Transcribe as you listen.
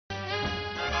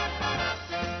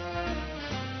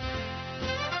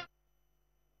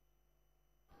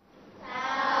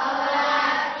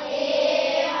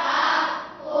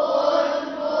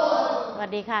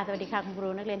สดีค่ะสวัสดีค่ะคุณครู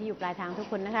นักเรียนที่อยู่ปลายทางทุก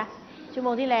คนนะคะชั่วโม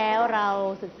งที่แล้วเรา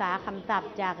ศึกษาคำศัพ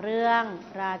ท์จากเรื่อง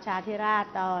ราชาธิราช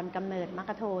ตอนกำเนิดมัค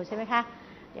คโธใช่ไหมคะ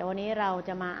เดี๋ยววันนี้เราจ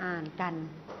ะมาอ่านกัน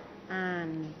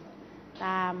ต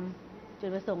ามจุด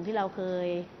ประสงค์ที่เราเคย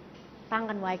ตั้ง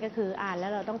กันไว้ก็คืออ่านแล้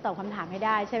วเราต้องตอบคำถามให้ไ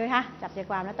ด้ใช่ไหมคะจับใจ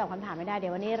ความแล้วตอบคำถามให้ได้เดี๋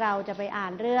ยววันนี้เราจะไปอ่า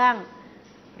นเรื่อง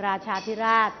ราชาธิร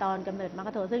าชตอนกำเนิดมัคค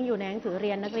โธซึ่งอยู่ในหนังสือเ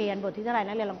รียนนักเรียนบทที่เท่าไหร่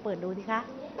นักเรียนลองเปิดดูสิคะ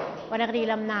วรรณคดี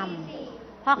ลำนำ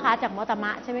พ่อค้าจากมอตม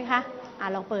ะใช่ไหมคะ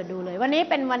ลองเปิดดูเลยวันนี้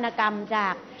เป็นวรรณกรรมจา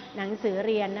กหนังสือเ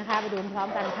รียนนะคะไปดูพร้อม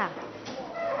กันค่ะ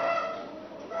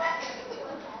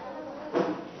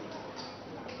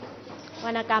ว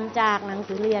รรณกรรมจากหนัง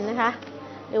สือเรียนนะคะ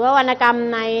หรือว่าวรรณกรรม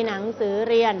ในหนังสือ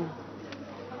เรียน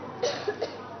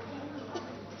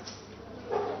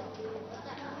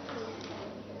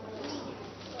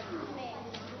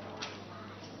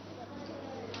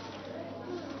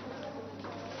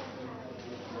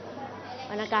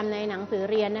วรรณกรรมในหนังสือ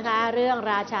เรียนนะคะเรื่อง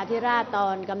ราชาธิราชตอ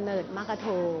นกำเนิดมัคคโธ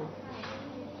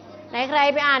ไหนใคร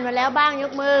ไปอ่านมาแล้วบ้างย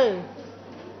กมือ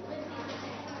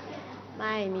ไ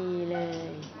ม่มีเลย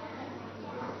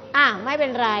ไม่เป็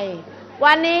นไร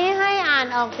วันนี้ให้อ่าน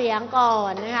ออกเสียงก่อ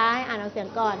นนะคะให้อ่านออกเสียง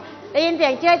ก่อนได้ยินเสี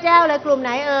ยงเจ้าเจ้าเลยกลุ่มไห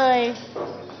นเอ่ย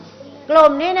กลุ่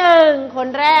มที่หนึ่งคน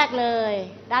แรกเลย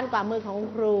ด้านขวามือของคุณ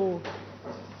ครู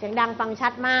เสียงดังฟังชั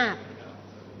ดมาก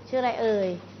ชื่ออะไรเอ่ย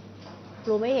ค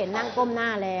รูไม่เห็นนั่งก้มหน้า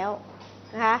แล้ว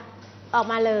นะคะออก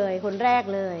มาเลยคนแรก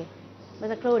เลยเมื่อ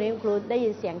สักครู่นี้ครูได้ยิ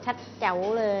นเสียงชัดแจ๋ว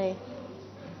เลย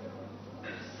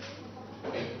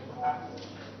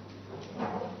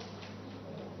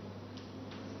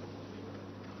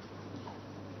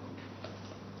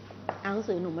เอาหนัง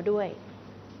สือหนูมาด้วย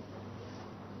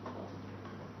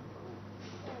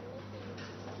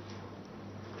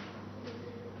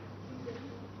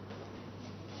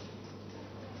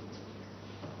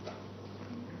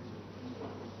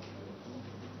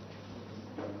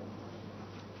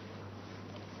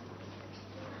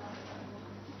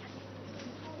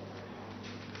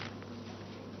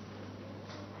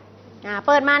เ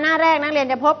ปิดมาหน้าแรกนักเรียน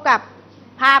จะพบกับ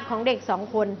ภาพของเด็กสอง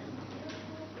คน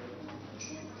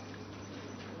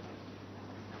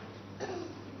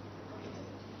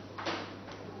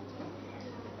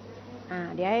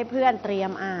เดี๋ยวให้เพื่อนเตรีย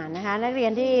มอ่านนะคะนักเรีย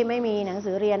นที่ไม่มีหนัง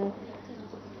สือเรียน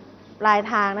ปลาย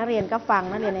ทางนักเรียนก็ฟัง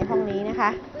นักเรียนในห้องนี้นะค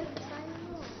ะ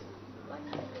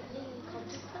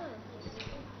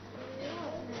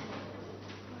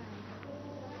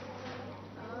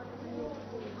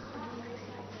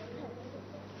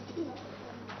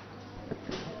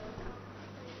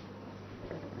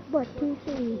บท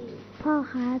ที่ 4 พ่อ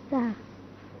ค้าจาก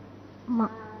มอ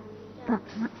ต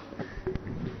มะ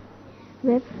เ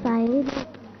ว็บไซต์โลก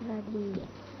คดี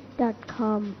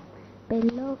 .com เป็น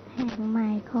โลกแห่งใหม่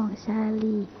ของชา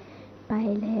ลีไป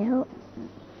แล้ว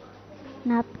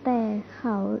นับแต่เข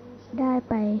าได้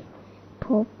ไปพ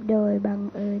บโดยบัง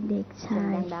เอิญเด็กชา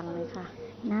ย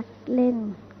นักเล่น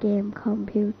เกมคอม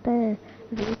พิวเตอร์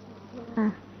รู้ว่า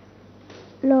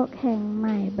โลกแห่งให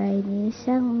ม่ใบนี้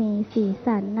ช่างมีสี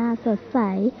สันน่าสดใส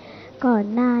ก่อน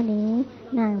หน้านี้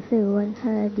หนังสือวรรณค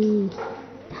ดี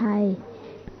ไทย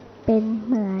เป็นเ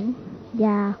หมือนย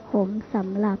าขมส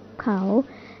ำหรับเขา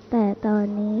แต่ตอน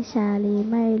นี้ชาลี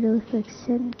ไม่รู้สึกเ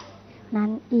ช่นนั้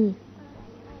นอีก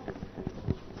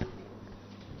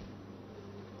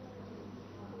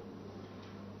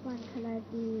วรรณค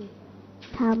ดี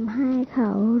ทำให้เขา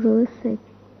รู้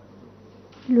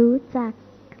จัก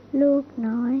ลูก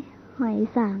น้อยหอย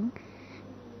สัง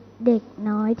เด็ก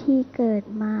น้อยที่เกิด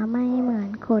มาไม่เหมือน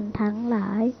คนทั้งหลา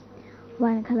ยว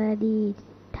รรณคดี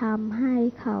ทำให้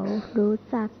เขารู้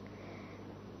จัก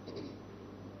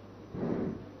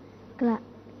กระ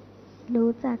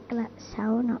เช้า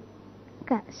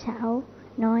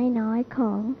น้อยข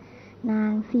องนา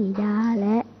งสีดาแล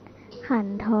ะขัน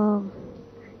ทอง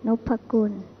นพกุ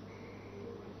ล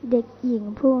เด็กหญิง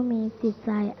ผู้มีจิตใ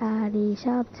จอารีช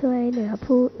อบช่วยเหลือ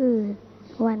ผู้อื่น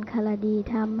วรรณคดี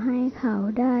ทำให้เขา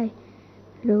ได้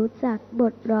รู้จักบ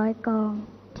ทร้อยกลอง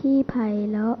ที่ไพ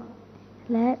เราะ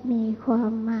และมีควา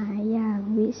มหมายอย่าง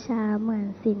วิชาเหมือน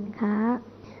สินค้า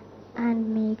อัน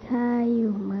มีค่าอ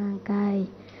ยู่เมืองไกล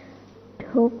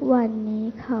ทุกวันนี้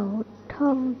เขาท่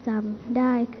องจำไ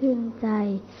ด้ขึ้นใจ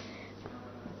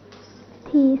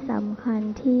ที่สำคัญ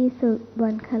ที่สุดวร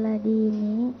รณคดี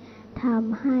นี้ท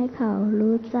ำให้เขา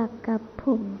รู้จักกับผ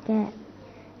มแกะ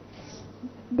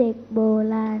เด็กโบ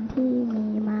ราณที่มี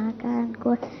ม้าก้านก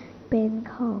ล้วยเป็น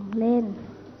ของเล่น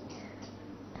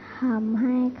ทำใ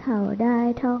ห้เขาได้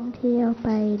ท่องเที่ยวไป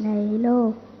ในโล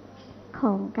กข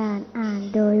องการอ่าน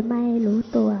โดยไม่รู้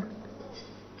ตัว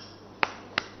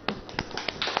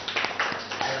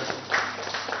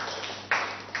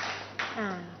น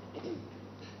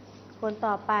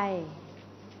ต่อไป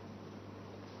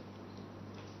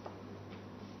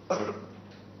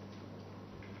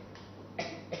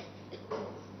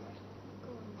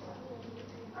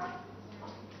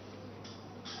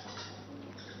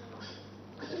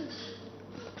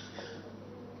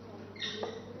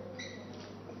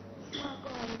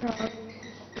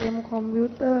เกมคอมพิว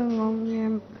เตอร์งอมแง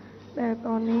มแต่ต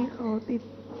อนนี้เขาติด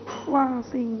ว่า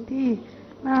สิ่งที่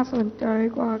น่าสนใจ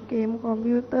กว่าเกมคอม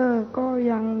พิวเตอร์ก็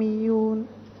ยังมีอยู่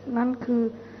นั่นคือ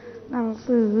หนัง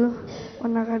สือวร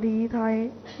รณคดีไทย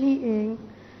นี่เอง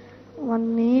วัน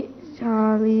นี้ชา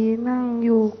ลีนั่งอ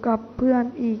ยู่กับเพื่อน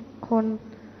อีกคน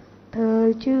เธอ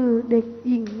ชื่อเด็ก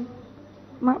หญิง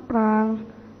มะปราง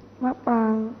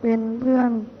เป็นเพื่อ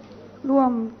นร่ว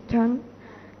มชั้น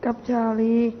กับชา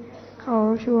ลีเขา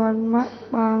ชวนมะ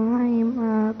ปรางให้ม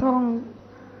าท่อง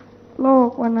โลก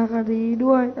วรรณคดี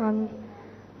ด้วยกัน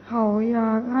เขาอย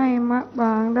ากให้มะปร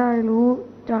างได้รู้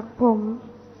จักผม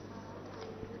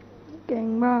เก่ง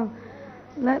บ้าง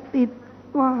และติด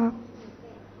ว่า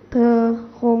เธอ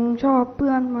คงชอบเ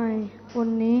พื่อนใหม่คน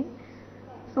นี้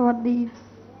สวัสดี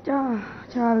จ้า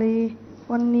ชาลี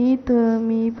วันนี้เธอ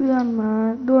มีเพื่อนมา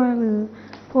ด้วยหรือ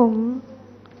ผม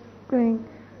เกรง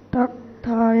ทัก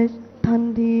ทายทัน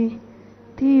ที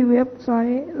ที่เว็บไซ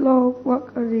ต์โลกวรรณ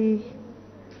คดี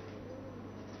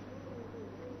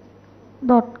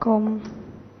 .com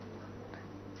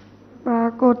ปรา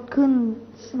กฏขึ้น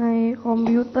ในคอม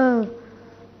พิวเตอร์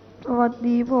สวัส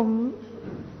ดีผม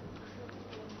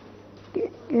เกล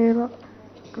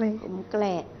เกรผมแก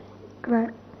ละ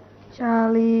ชา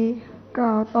ลีกล่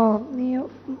าวตอบนี่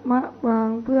มะปราง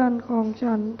เพื่อนของ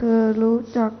ฉันเธอรู้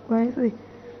จักไว้สิ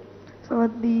สวั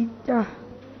สดีจ้ะ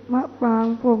มะปราง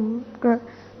ผมกระ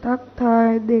ทักทาย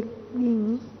เด็กหญิง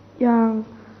อย่าง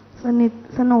สนิท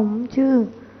สนมชื่อ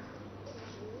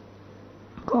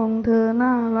ของเธอ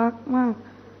น่ารักมาก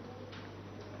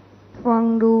ฟัง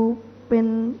ดูเป็น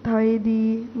ไทยดี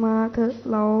มาเถอะ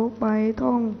เราไป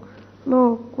ท่องโล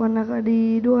กวรรณคดี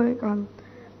ด้วยกัน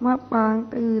มะปราง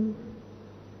ตื่น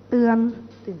เ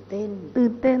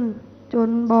ต้นจน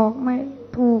บอกไม่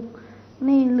ถูก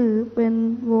นี่หรือเป็น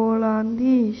โบราณ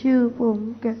ที่ชื่อผม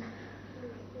แก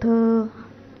เธอ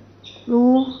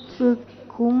รู้สึก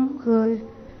คุ้มเคย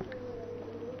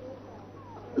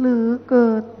เหลือเกิ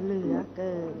ดเห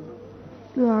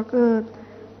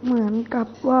มือนกับ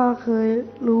ว่าเคย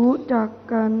รู้จัก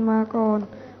กันมาก่อน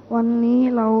วันนี้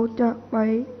เราจะไป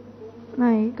ไหน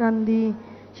กันดี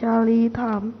ชาลีถ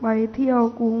ามไปเที่ยว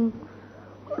กรุง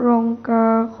รองกา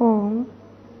ของ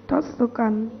ทศกั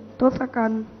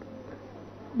ณฐ์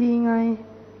ดีไง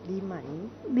ดีไ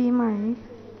หม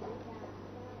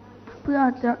เพื่อ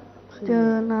จะเจอ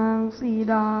นางสี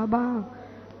ดาบ้าง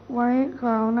ไว้คร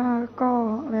าวหน้าก็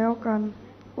แล้วกัน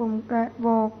ผมแกะบ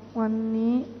อกวัน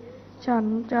นี้ฉัน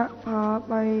จะพา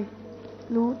ไป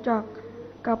รู้จัก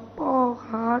กับพ่อ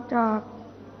ค้าจาก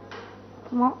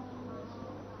เมาะ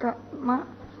กะมะ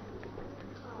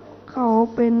เขา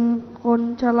เป็นคน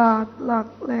ฉลาดหลัก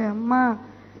แหลมมาก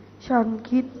ฉัน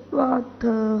คิดว่าเธ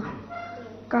อ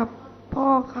กับพ่อ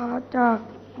ค้าจาก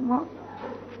เมาะ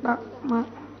กะมะ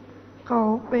เขา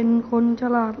เป็นคนฉ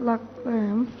ลาดหลักแหล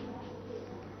ม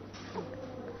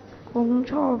คง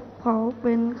ชอบเขาเ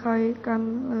ป็นใครกัน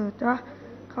เหรอจ๊ะ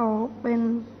เขาเป็น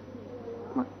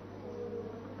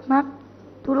นัก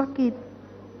ธุรกิจ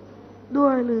ด้ว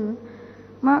ยหรือ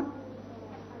มะ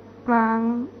ปราง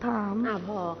ถาม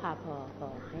พอค่ะพอ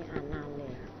ให้อ่านนานเล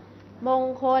ยมง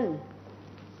คล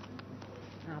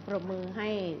ปรบมือให้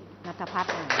ณัฐพัฒ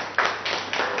น์หน่อย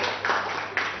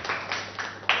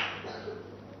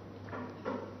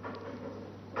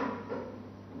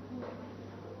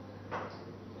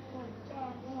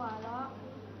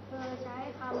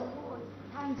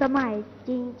สมัย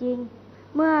จริง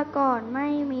ๆเมื่อก่อนไม่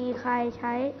มีใครใ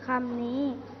ช้คำนี้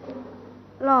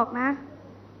หรอกนะ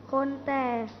คนแต่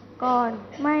ก่อน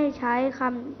ไม่ใช้ค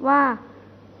ำว่า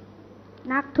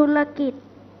นักธุรกิจ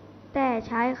แต่ใ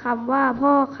ช้คำว่าพ่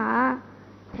อค้า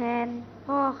แทน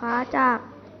พ่อค้าจาก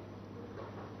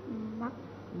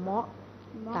เมาะ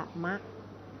กะมะ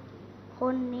ค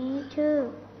นนี้ชื่อ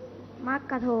มัก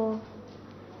กะโท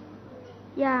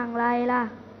อย่างไรล่ะ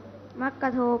มักกะ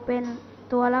โทเป็น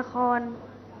ตัวละคร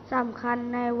สำคัญ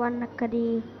ในวรรณคดี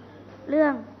เรื่อ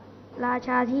งราช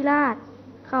าธิราช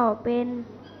เขาเป็น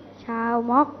ชาว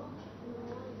มอ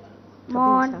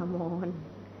ญ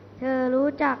เธอรู้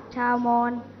จักชาวมอ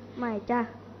ญไหมจ๊ะ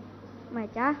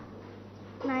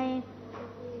ใน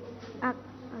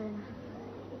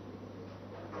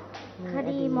ค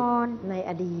ดีมอญใน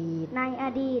อ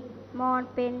ดีตมอญ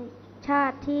เป็นชา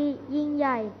ติที่ยิ่งให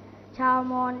ญ่ชาว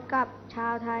มอญกับชา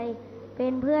วไทยเป็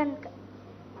นเ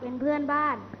พื่อนบ้า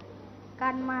น กั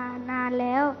นมานานแ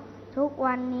ล้ว ทุก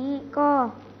วันนี้ก็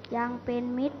ยังเป็น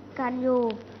มิตรกันอยู่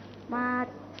มา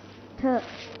เถอะ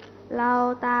เรา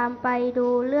ตามไปดู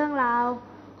เรื่องราว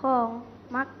ของ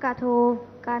มักกะโท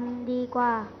กันดีกว่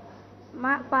าม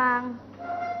ะปาง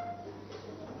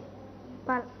ป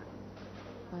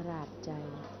ระหลาดใจ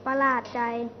ประหลาดใจ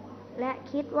และ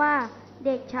คิดว่าเ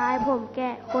ด็กชายผมแก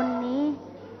ะคนนี้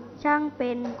ช่างเป็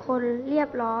นคนเรียบ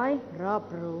ร้อย รอบ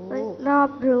รู้ รอ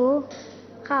บรู้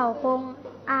เขาคง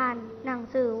อ่านหนัง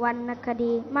สือวรรณค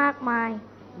ดีมากมาย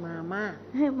มามาก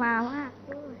มามาก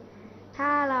ถ้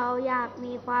าเราอยาก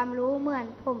มีความรู้เหมือน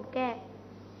ผมแกะ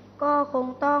ก็คง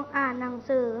ต้องอ่านหนัง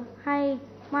สือให้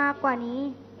มากกว่านี้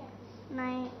ใน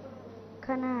ข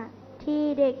ณะที่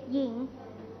เด็กหญิง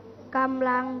กำ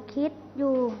ลังคิดอ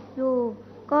ยู่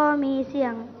ก็มีเสีย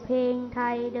งเพลงไท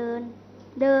ยเ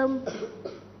ดิม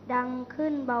ดังขึ้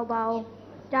นเบา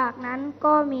ๆ จากนั้น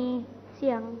ก็มีเสี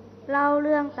ยงเล่าเ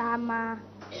รื่องตามมา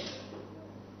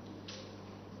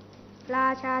รา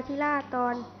ชาธิราชตอ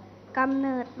นกำเ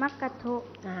นิดมักกะโท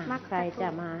ใครจะ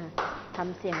มาท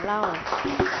ำเสียงเล่า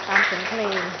ตามเสียงเพล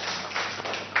ง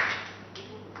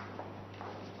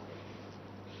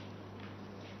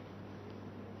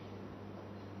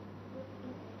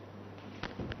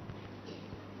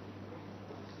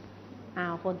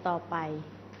คนต่อไป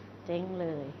เจ๊งเล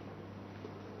ย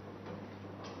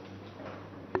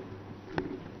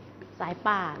สาย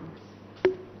ป่าน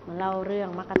มาเล่าเรื่อง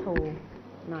มักกะโท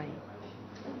หน่อย